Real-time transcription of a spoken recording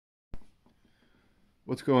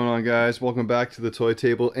What's going on, guys? Welcome back to the toy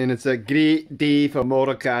table, and it's a great day for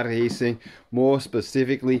motor car racing. More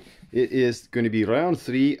specifically, it is going to be round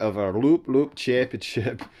 3 of our Loop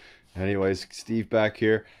Championship. Anyways, Steve back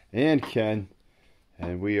here and Ken,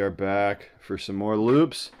 and we are back for some more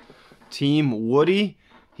loops. Team Woody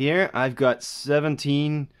here. I've got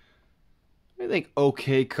 17, I think,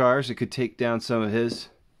 okay cars that could take down some of his.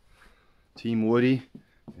 Team Woody,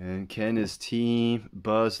 and Ken is Team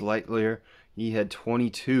Buzz Lightyear. He had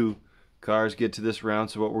 22 cars get to this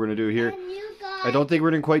round. So what we're going to do here, I don't think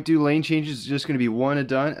we're going to quite do lane changes. It's just going to be one and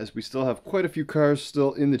done, as we still have quite a few cars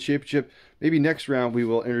still in the championship. Maybe next round we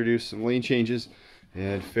will introduce some lane changes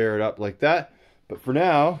and fare it up like that. But for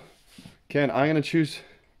now, Ken, I'm going to choose.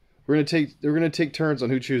 We're going to take turns on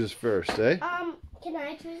who chooses first, eh? Can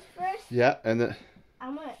I choose first? Yeah, and then I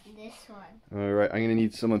want this one. all right, I'm going to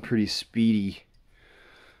need someone pretty speedy.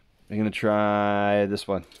 I'm going to try this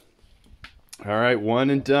one. All right,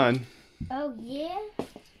 one and done. Oh, yeah?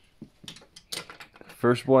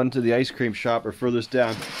 First one to the ice cream shop or furthest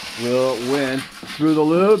down will win through the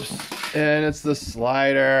loops. And it's the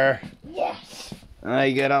slider. Yes.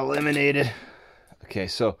 I get eliminated. Okay,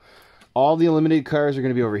 so all the eliminated cars are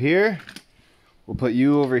going to be over here. We'll put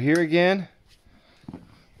you over here again.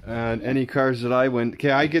 And any cars that I win.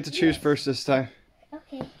 Okay, I get to choose first this time.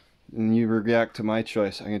 Okay. And you react to my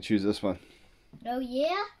choice. I'm going to choose this one. Oh,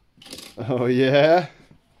 yeah? Oh, yeah?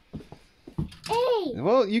 Hey!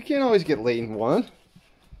 Well, you can't always get lane 1.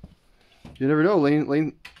 You never know.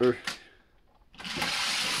 And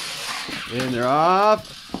they're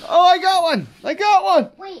off. Oh, I got one! I got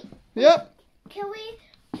one! Wait. Yep. Can we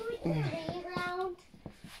do a lane round?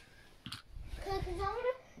 Because I want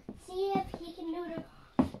to see if he can do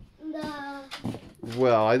the...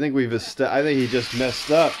 Well, I think I think he just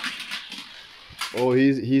messed up. Oh,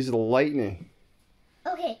 he's lightning.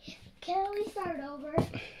 Okay, can we start over?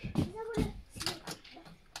 Because I want to see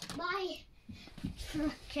if my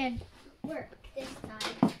truck can work this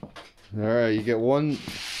time. All right, you get one.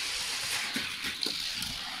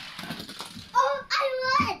 Oh,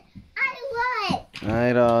 I won! I won!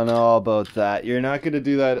 I don't know about that. You're not gonna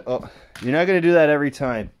do that. Oh, you're not gonna do that every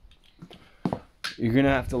time. You're gonna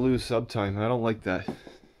have to lose subtime. I don't like that.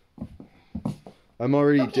 I'm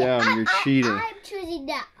already down. You're cheating. I'm choosing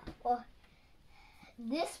that.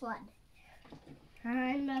 This one.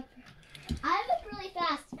 I'm a really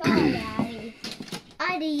fast car, Daddy.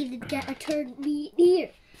 I need to get a turn me here.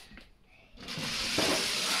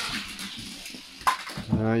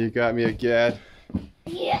 You got me again.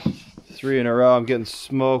 Yes. 3 in a row. I'm getting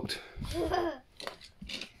smoked. Okay.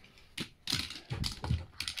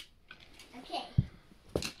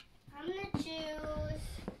 I'm gonna choose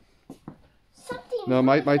something. No,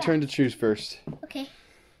 my turn to choose first. Okay.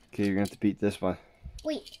 Okay, you're gonna have to beat this one.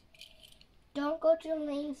 Wait. Don't go to the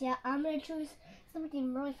lanes yet. I'm gonna choose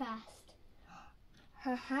something really fast.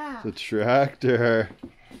 Haha. The tractor.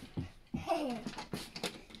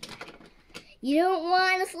 You don't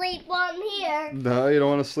want to sleep on here. No, you don't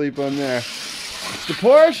want to sleep on there. It's the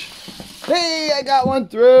Porsche. Hey, I got one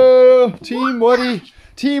through. Team Woody.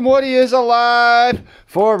 Team Woody is alive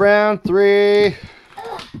for round 3. I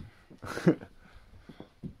thought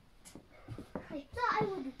I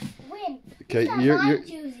would win. Okay,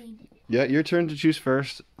 yeah, your turn to choose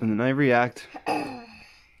first, and then I react.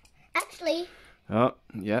 Actually, Oh,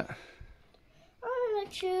 yeah. I'm gonna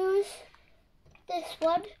choose this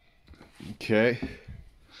one. Okay.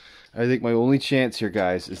 I think my only chance here,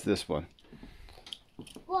 guys, is this one.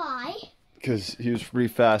 Why? Because he was pretty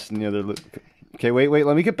fast in the other loop. Okay, wait,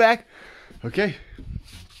 let me get back. Okay.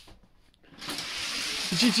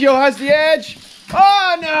 The GTO has the edge.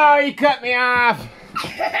 Oh, no, he cut me off.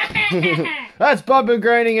 That's bump and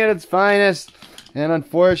grinding at its finest. And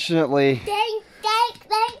unfortunately,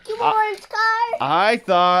 Thank you, orange car. I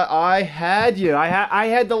thought I had you. I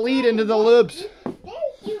had the lead into the loops. Thank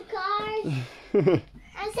you, cars.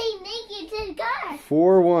 I'm saying thank you to the car.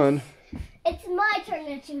 4-1. It's my turn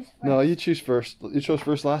to choose first. No, you choose first. You chose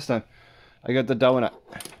first last time. I got the donut.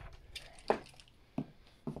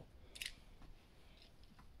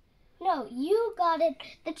 No, you got it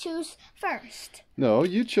to choose first. No,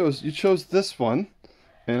 you chose this one,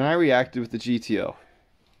 and I reacted with the GTO.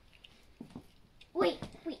 Wait.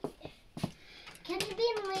 Can it be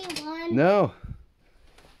in lane 1? No.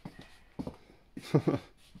 I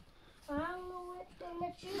don't know which one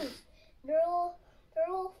to choose. They're all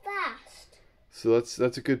fast. So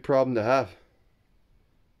that's a good problem to have.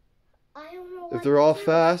 I don't know. If they're all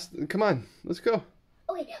fast, come on, let's go.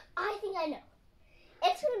 Okay, I think I know.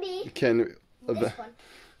 It's gonna be this one.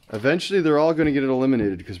 Eventually, they're all going to get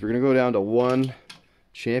eliminated because we're going to go down to one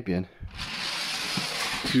champion.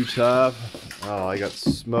 Too tough. Oh, I got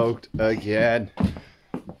smoked again.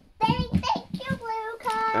 Thank you, blue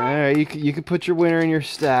car. Alright, you can put your winner in your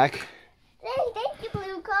stack. Thank you,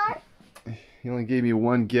 blue car. He only gave me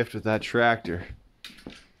one gift with that tractor.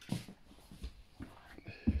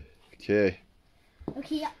 Okay.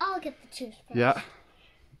 Okay, I'll get the choose first. Yeah.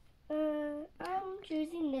 I'm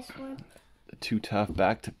choosing this one. Too tough,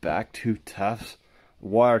 back to back, too tough.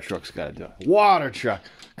 Water truck's gotta do it. Water truck.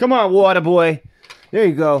 Come on, water boy. There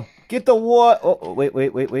you go. Get the water. Oh, wait.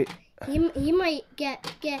 He might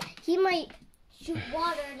he might shoot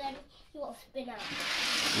water, then he will spin out.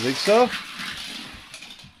 You think so?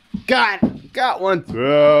 Got one.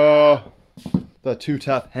 Oh, the too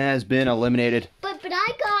tough has been eliminated. But I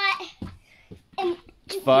got. And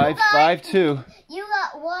Five, 5-2. You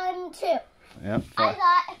got 1, 2. Yep. I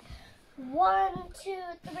got 1, 2,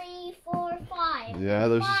 3, 4, 5. Yeah,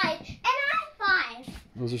 those. 5, and I have 5.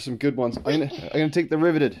 Those are some good ones. I'm gonna take the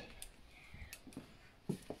riveted.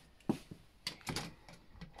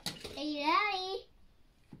 Hey, Daddy.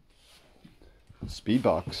 Speed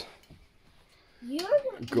box. You're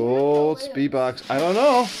Gold the speed box. I don't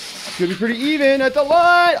know. It's gonna be pretty even at the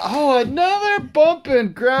line. Oh, another bump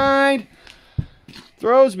and grind.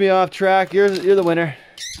 Throws me off track. You're the winner.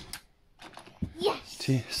 Yes.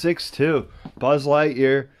 6-2. Buzz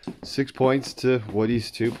Lightyear. 6 points to Woody's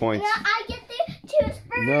 2 points. Now I get to choose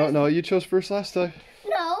first. No, you chose first last time.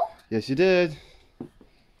 No. Yes, you did.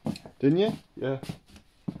 Didn't you? Yeah.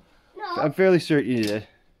 No. I'm fairly certain you did.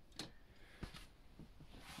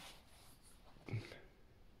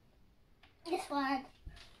 This one.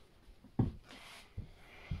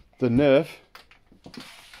 The Nerf.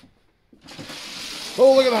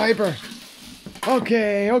 Oh, look at the hyper.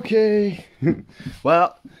 Okay.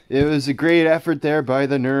 Well, it was a great effort there by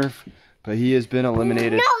the Nerf, but he has been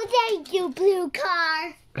eliminated. No, thank you, blue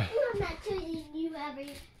car. I'm not choosing you ever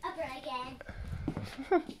again.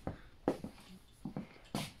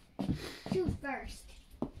 Choose first.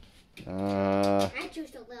 I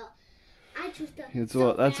choose the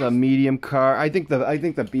little. That's a medium car. I think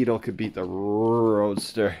the Beetle could beat the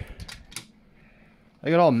Roadster. I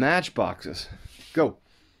got all matchboxes. Go.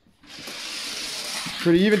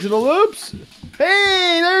 Pretty even to the loops.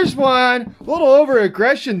 Hey, there's one. A little over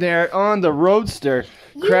aggression there on the Roadster,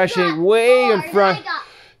 crashing way in front. I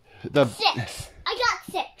got 6. I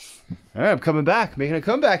got 6. All right, I'm coming back, making a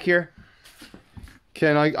comeback here.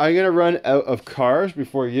 I'm gonna run out of cars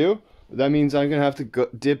before you. That means I'm gonna have to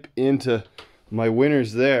dip into my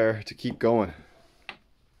winners there to keep going.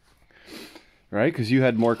 Right? Because you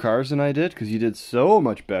had more cars than I did, because you did so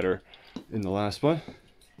much better in the last one.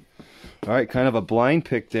 All right, kind of a blind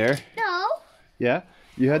pick there. No. Yeah?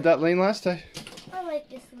 You had that lane last time? I like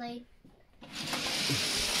this lane.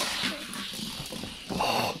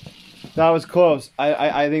 Oh, that was close.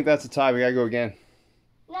 I think that's a tie. We gotta go again.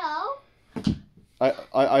 No.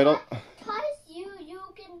 I don't... Because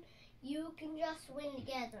you can just win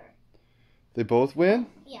together. They both win?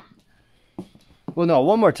 Yeah. Well, no,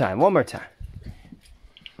 one more time.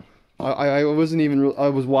 I wasn't even... I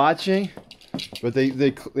was watching, but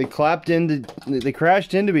they crashed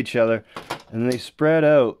into each other, and they spread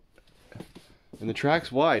out. And the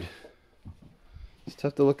track's wide. It's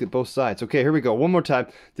tough to look at both sides. Okay, here we go. One more time.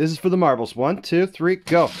 This is for the marbles. 1, 2, 3,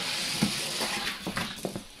 go.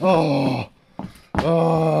 Oh,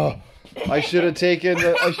 I should have taken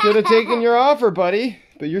your offer, buddy.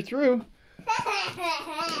 But you're through.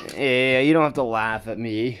 Yeah, you don't have to laugh at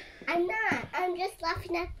me. I'm not. I'm just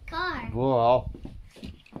laughing at the car. Well,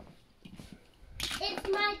 It's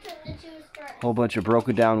my turn to choose first. whole bunch of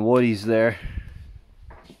broken down woodies there.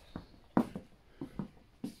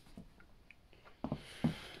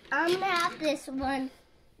 I'm gonna have this one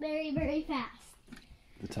very, very fast.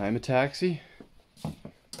 The time of taxi.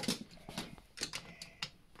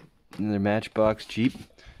 Another Matchbox Jeep.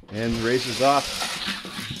 And the race is off.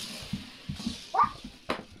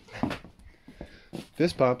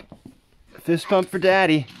 Fist bump. Fist bump for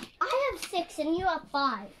Daddy. I have 6 and you have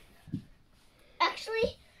 5.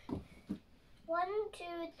 Actually, 1, 2,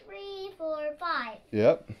 3, 4, 5.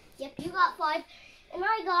 Yep. Yep, you got 5, and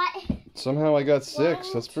I got. Somehow I got 6.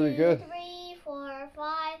 1, That's pretty 2, good. 3, 4,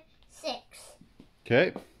 5, 6.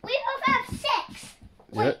 Okay. We both have 6.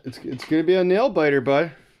 Yeah, it's gonna be a nail biter,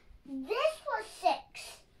 bud. This was 6,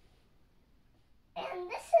 and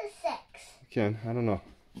this is 6. Ken, I don't know.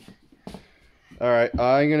 All right,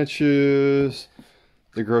 I'm gonna choose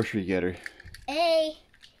the grocery getter. A.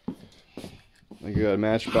 I got a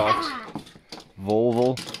Matchbox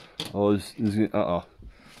Volvo. Oh,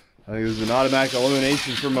 I think it was an automatic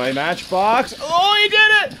elimination for my matchbox. Oh, he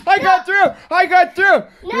did it! I got through! I got through!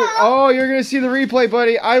 No. Oh, you're gonna see the replay,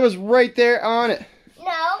 buddy. I was right there on it.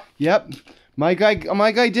 No. Yep. My guy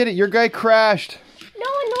did it. Your guy crashed. No,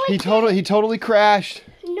 He totally crashed.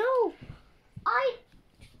 No.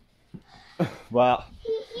 Wow.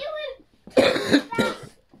 He went faster.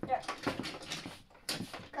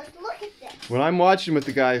 Cause look at this. When I'm watching with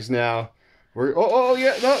the guys now, oh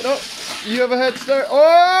yeah, no. You have a head start.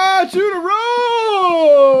 Oh, 2 in a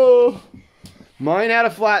row! Mine had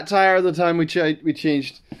a flat tire the time we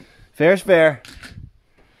changed. Fair's fair.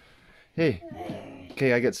 Hey.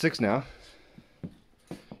 Okay, I get 6 now.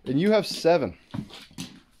 And you have 7.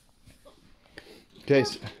 Okay,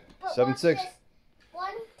 7, 6. 1,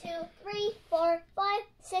 2, 3, 4, 5,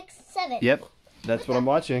 6, 7. Yep, that's what I'm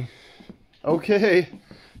watching. Okay,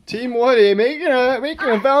 Team Woody making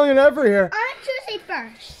a valiant effort here. I'm choosing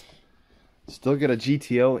first. Still get a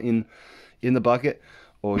GTO in the bucket.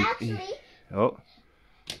 Oh, Actually.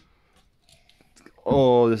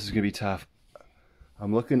 Oh, this is gonna be tough.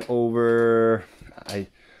 I'm looking over. I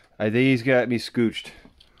think he's got me scooched.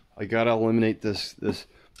 I gotta eliminate this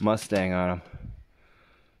Mustang on him.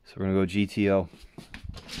 So we're gonna go GTO.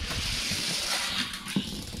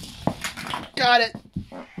 Got it.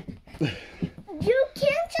 You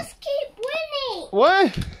can't just keep winning.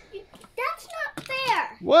 What? That's not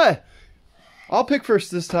fair. What? I'll pick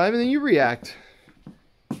first this time, and then you react.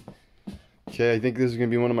 Okay, I think this is gonna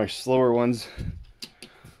be one of my slower ones.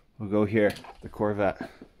 We'll go here, the Corvette.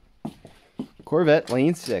 Corvette,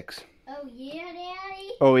 lane 6. Oh yeah,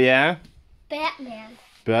 Daddy. Oh yeah?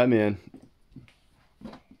 Batman.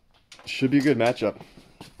 Should be a good matchup.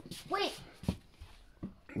 Wait.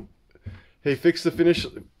 Hey, fix the finish.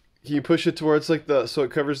 Can you push it towards like so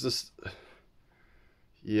it covers this?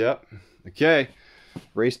 Yep. Okay.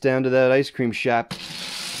 Race down to that ice cream shop.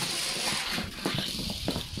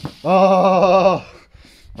 Oh,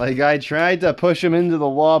 like I tried to push him into the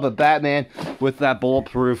wall, but Batman with that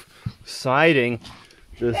bulletproof siding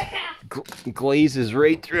just glazes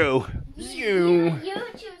right through. You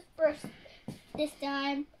choose first this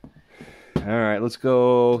time. All right, let's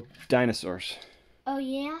go dinosaurs. Oh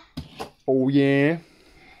yeah? Oh yeah.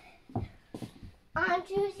 I'm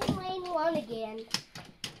choosing lane 1 again.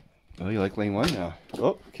 Oh, you like lane 1 now.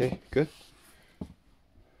 Oh, okay, good.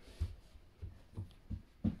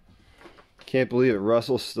 Can't believe it.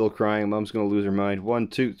 Russell's still crying. Mom's gonna lose her mind. 1,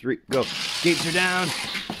 2, 3, go. Gates are down.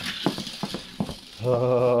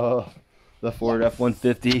 Oh, the Ford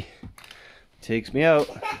F-150 takes me out.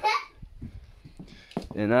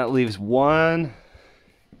 And that leaves 1.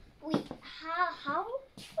 Wait, how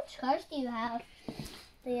much cars do you have,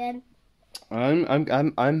 Dan? I'm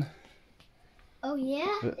Oh yeah?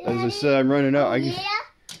 as I said, I'm running out. Oh, yeah?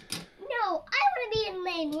 No, I want to be in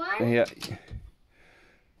lane 1. Yeah.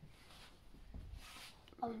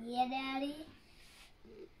 Oh yeah, Daddy?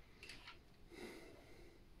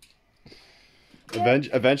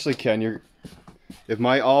 Eventually, Ken, if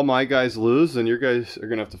all my guys lose, then your guys are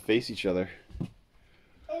gonna have to face each other.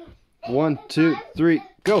 1, 2, 3,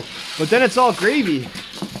 go. But then it's all gravy.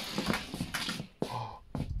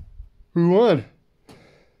 Who won?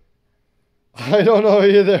 I don't know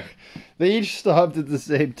either. They each stopped at the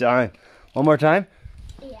same time. One more time?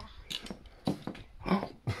 Yeah.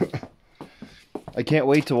 I can't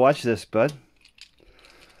wait to watch this, bud.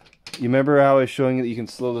 You remember how I was showing you that you can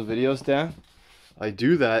slow the videos down? I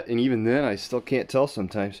do that, and even then, I still can't tell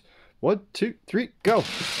sometimes. 1, 2, 3, go.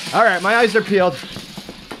 All right, my eyes are peeled.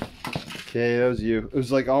 Okay, that was you. It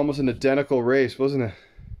was like almost an identical race, wasn't it?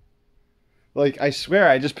 Like, I swear,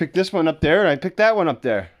 I just picked this one up there, and I picked that one up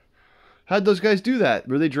there. How'd those guys do that?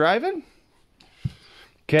 Were they driving?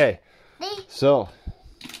 Okay, so.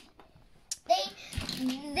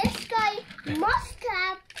 This guy must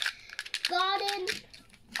have gotten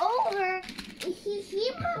over.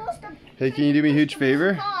 He must have. Hey, can you do me a huge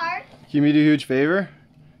favor? Car. Can you do a huge favor?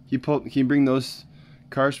 Can you bring those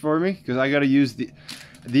cars for me? Because I gotta use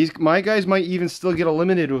these. My guys might even still get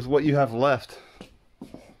eliminated with what you have left.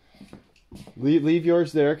 Leave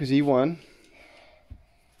yours there because he won.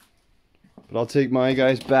 But I'll take my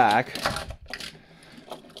guys back.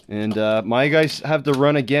 And my guys have to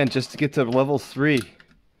run again just to get to level 3.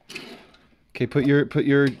 Okay, put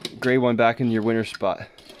your gray one back in your winner spot.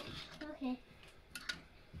 Okay.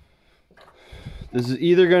 This is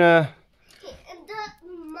either gonna.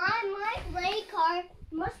 My gray car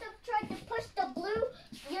must have tried to push the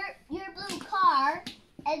your blue car,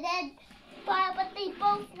 and then but they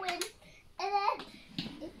both win, and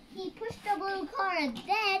then he pushed the blue car, and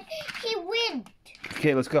then he wins.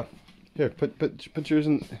 Okay, let's go. Here, put yours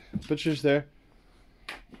in. Put yours there.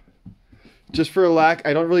 just for a lack,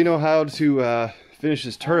 I don't really know how to finish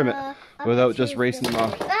this tournament without just racing them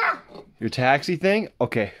off. Ah! Your taxi thing?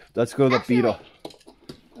 Okay, let's go to the Actually, Beetle.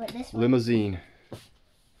 Wait, this one? Limousine.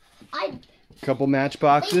 I Couple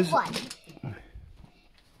matchboxes. think one.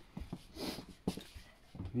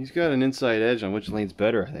 He's got an inside edge on which lane's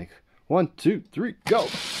better, I think. 1, 2, 3, go!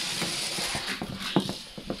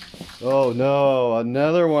 Oh no,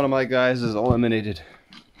 another one of my guys is eliminated.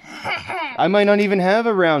 I might not even have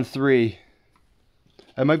a round 3.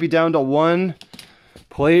 I might be down to 1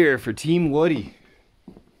 player for Team Woody.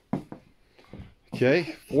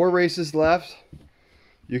 Okay, 4 races left.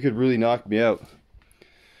 You could really knock me out.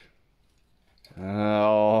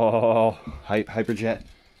 Oh, Hyperjet.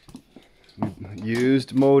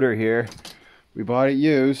 Used motor here. We bought it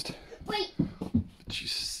used. Wait.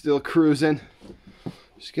 She's still cruising.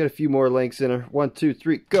 Just get a few more lengths in her. 1, 2,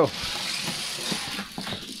 3, go.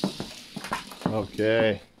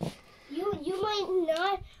 Okay. You might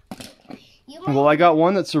not. Well, I got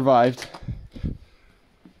one that survived.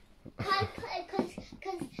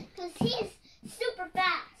 Cause he's super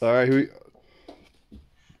fast. All right,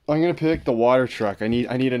 I'm gonna pick the water truck. I need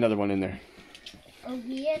another one in there. Oh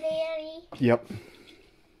yeah, Daddy. Yep.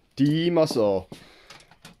 D muscle.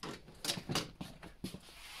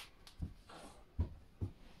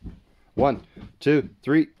 One, 2,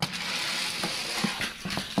 3.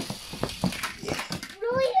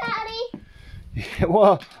 Really, Daddy?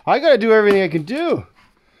 Well, I gotta do everything I can do.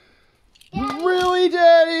 Daddy? Really,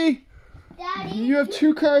 Daddy? Daddy? You have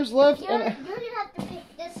 2 cars left. You're gonna have to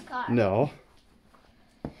pick this car. No.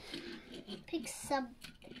 Pick some.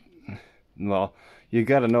 Well, you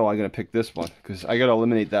gotta know I'm gonna pick this one because I gotta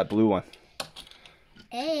eliminate that blue one.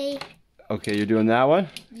 Hey. Okay, you're doing that one?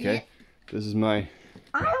 Okay. Yeah. This is my...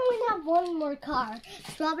 I only have one more car,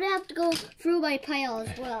 so I'm gonna have to go through my pile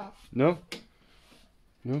as well. No?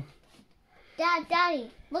 No?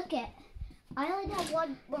 Daddy, look it. I only have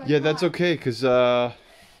one more Yeah, car. that's okay, because,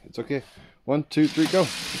 it's okay. 1, 2, 3, go.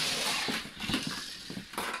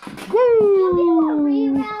 Can we do a Woo!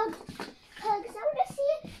 reround? Because I'm gonna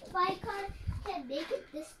see if my car can make it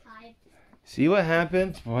this time. See what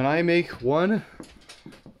happens when I make a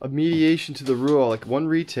mediation to the rule, like 1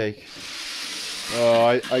 retake.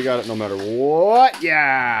 Oh, I got it no matter what.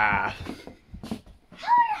 Yeah! How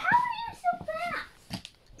are you so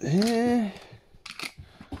fast?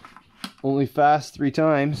 Only fast 3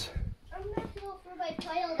 times. I'm gonna have to go through my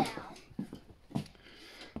pile now.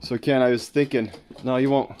 So Ken, I was thinking, no you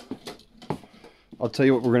won't. I'll tell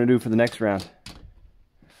you what we're gonna do for the next round.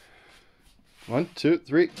 1, 2,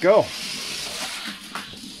 3, go!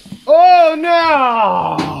 Oh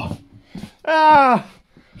no! Ah!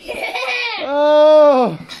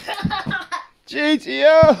 Oh!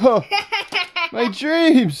 GTO! My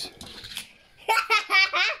dreams!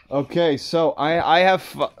 Okay, so I have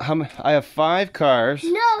 5 cars.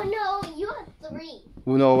 No, you have 3.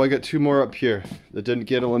 Well, no, I got 2 more up here that didn't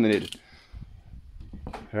get eliminated.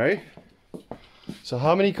 All right. So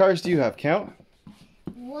how many cars do you have? Count.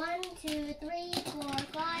 1, 2, 3, 4,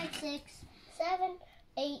 5, 6, 7,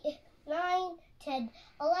 8, 9, 10,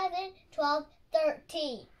 11, 12,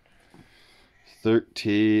 13.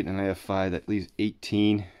 13, and I have 5. That leaves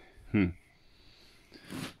 18.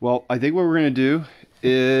 Well, I think what we're gonna do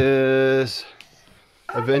is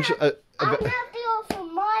eventually. I'm gonna have to go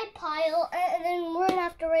from my pile, and then we're gonna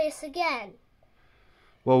have to race again.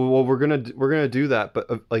 Well, we're gonna do that, but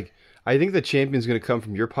like I think the champion's gonna come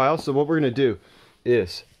from your pile. So what we're gonna do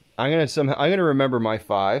is I'm gonna remember my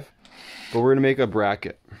 5, but we're gonna make a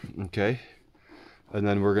bracket, okay? And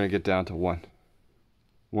then we're gonna get down to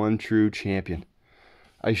 1 true champion.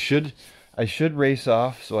 I should race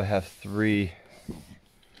off so I have 3.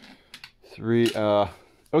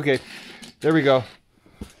 Okay, there we go.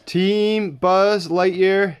 Team Buzz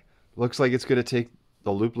Lightyear looks like it's gonna take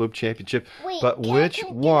the Loop Loop Championship. Wait, but which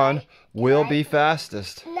one will be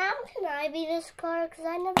fastest? Now can I be this car? Because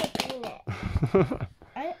I never beat it.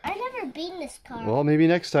 I never beat this car. Well, maybe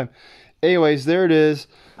next time. Anyways, there it is.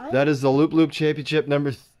 That is the Loop Loop Championship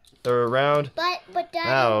round. But Daddy,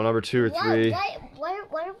 I don't know, number 2 or 3.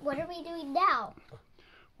 What are we doing now?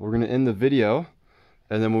 We're gonna end the video,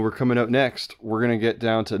 and then when we're coming up next, we're gonna get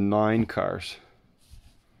down to 9 cars.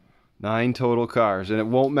 9 total cars, and it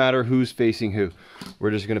won't matter who's facing who.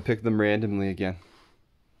 We're just gonna pick them randomly again.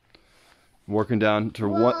 Working down to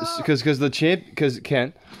one, because the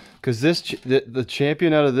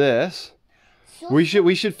champion out of this, we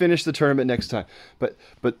should finish the tournament next time. But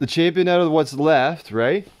the champion out of what's left,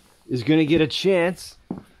 right, is gonna get a chance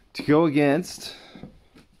to go against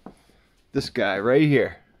this guy right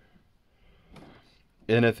here.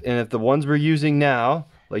 And if the ones we're using now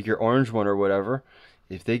like your orange one or whatever,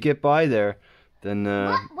 if they get by there, then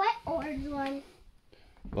what orange one?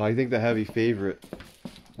 well, I think the heavy favorite.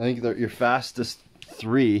 I think they're your fastest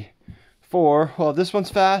 3, 4. Well, this one's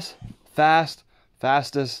fast, fastest,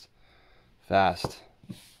 fast.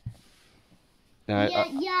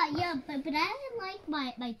 Yeah, but I didn't like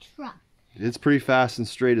my truck. It's pretty fast and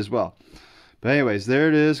straight as well. But anyways, there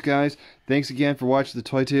it is, guys. Thanks again for watching the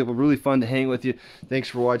toy table. Really fun to hang with you. Thanks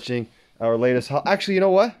for watching our latest haul. Actually, you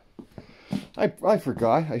know what? I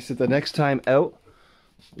forgot. I said the next time out,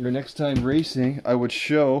 or next time racing, I would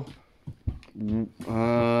show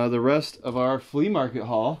the rest of our flea market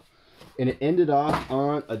haul. And it ended off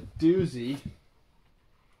on a doozy,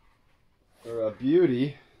 or a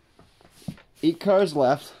beauty. 8 cars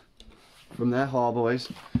left from that haul,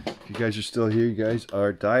 boys. If you guys are still here, you guys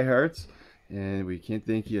are diehards. And we can't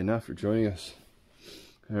thank you enough for joining us.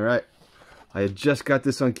 Alright. I had just got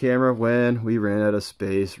this on camera when we ran out of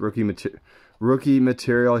space. Rookie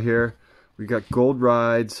material here. We got gold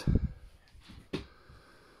rides.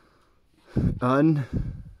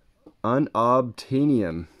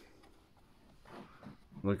 Unobtainium.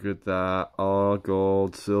 Look at that. All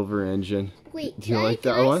gold, silver engine. Wait, do you like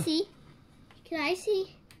that one? Can I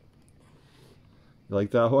see? You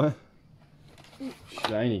like that one?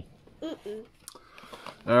 Shiny.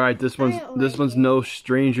 All right, this one's no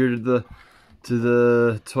stranger to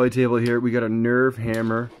the toy table here. We got a Nerve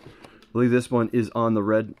Hammer. I believe this one is on the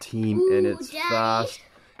red team. Ooh, and it's Daddy. fast.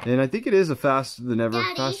 And I think it is a faster than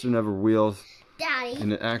ever wheels. Daddy.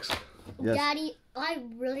 And it acts. Yes. Daddy, I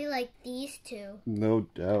really like these two. No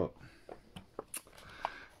doubt.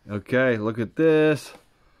 Okay, look at this.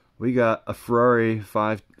 We got a Ferrari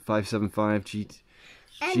 575 GTC,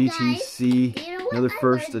 guys, you know another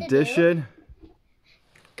first edition.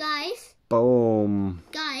 Guys. Boom.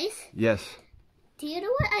 Guys. Yes. Do you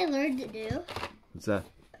know what I learned to do? What's that?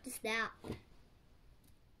 Just that.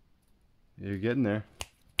 You're getting there.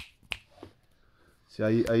 See, I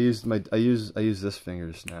use this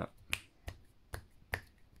finger to snap.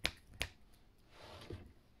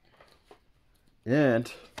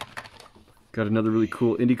 And got another really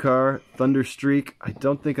cool IndyCar Thunder Streak. I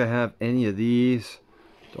don't think I have any of these.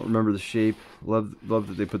 Don't remember the shape. Love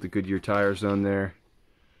that they put the Goodyear tires on there.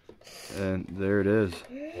 And there it is.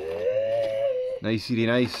 Nicey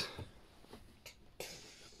nice.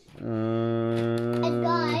 And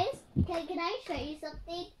guys, can I show you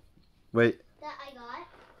something? Wait. That I got?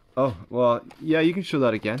 Oh, well, yeah, you can show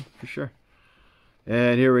that again, for sure.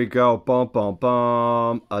 And here we go. Bum, bum,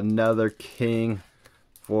 bum. Another king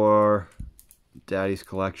for Daddy's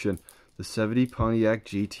collection. The 70 Pontiac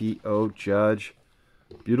GTO Judge.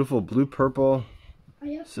 Beautiful blue-purple.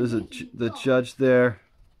 Says the Judge there.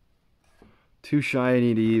 Too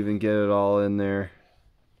shiny to even get it all in there.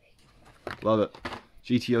 Love it.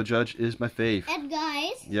 GTO Judge is my fave. And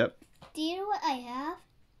guys. Yep. Do you know what I have?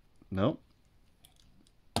 Nope.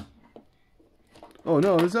 Oh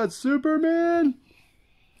no, is that Superman?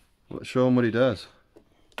 Well, show him what he does.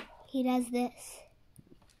 He does this.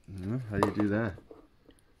 How do you do that?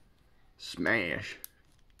 Smash.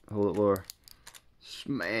 Hold it lower.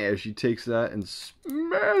 Smash. He takes that and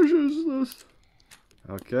smashes this.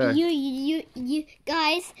 Okay. You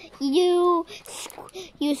guys, you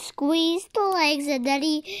squeeze the legs and then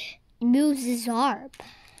he moves his arm.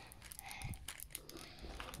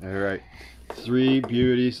 All right. 3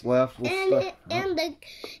 beauties left. And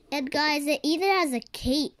guys, it even has a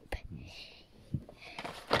cape.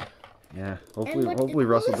 Yeah. Hopefully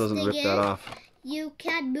Russell doesn't rip that off. You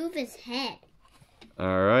can move his head.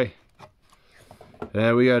 All right.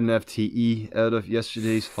 And we got an FTE out of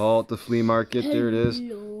yesterday's haul at the flea market. There it is.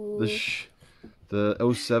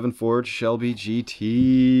 The 07 Ford Shelby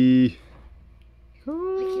GT.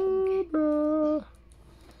 Cobra.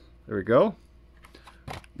 There we go.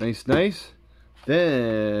 Nice, nice.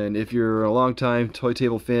 Then, if you're a long-time toy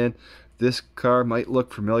table fan, this car might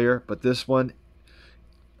look familiar, but this one,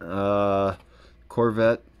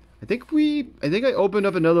 Corvette. I think I opened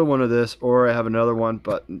up another one of this, or I have another one,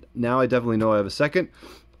 but now I definitely know I have a second.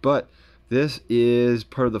 But this is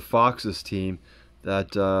part of the Fox's team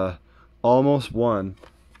that almost won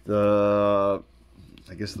the,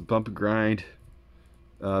 I guess, the Bump and Grind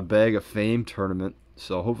Bag of Fame tournament.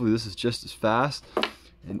 So hopefully this is just as fast.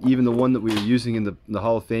 And even the one that we were using in the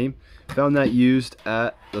Hall of Fame, found that used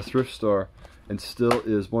at the thrift store, and still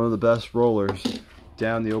is one of the best rollers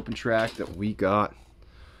down the open track that we got.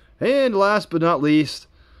 And last but not least,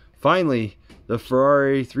 finally, the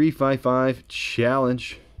Ferrari 355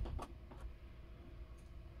 Challenge.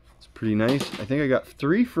 It's pretty nice. I think I got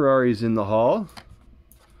 3 Ferraris in the haul.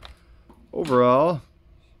 Overall,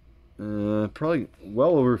 probably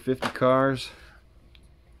well over 50 cars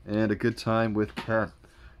and a good time with Ken.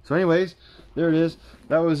 So anyways, there it is.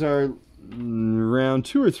 That was our round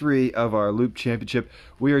 2 or 3 of our Loop Championship.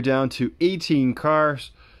 We are down to 18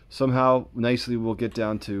 cars. Somehow, nicely, we'll get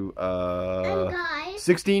down to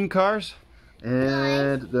 16 cars.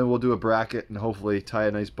 And then we'll do a bracket and hopefully tie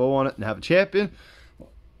a nice bow on it and have a champion.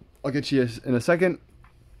 I'll get you in a second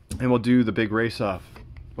and we'll do the big race off.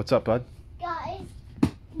 What's up, bud? Guys,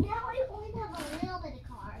 now I only have a little bit of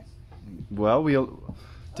cars. Well,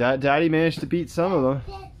 Daddy managed to beat some of them.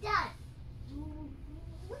 Dad,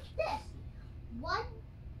 look at this. 1,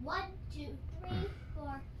 2, 3,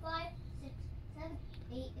 4, 5, 6, 7,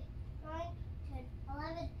 8, 9, 10,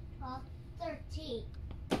 11, 12, 13.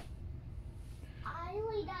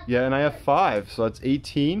 Yeah, and I have 5, so that's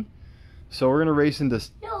 18. So we're gonna race into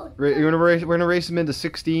we're gonna race them into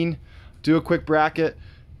 16. Do a quick bracket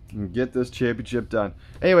and get this championship done.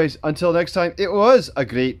 Anyways, until next time, it was a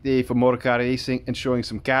great day for motor car racing and showing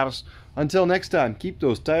some cars. Until next time, keep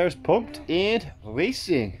those tires pumped and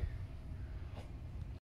racing.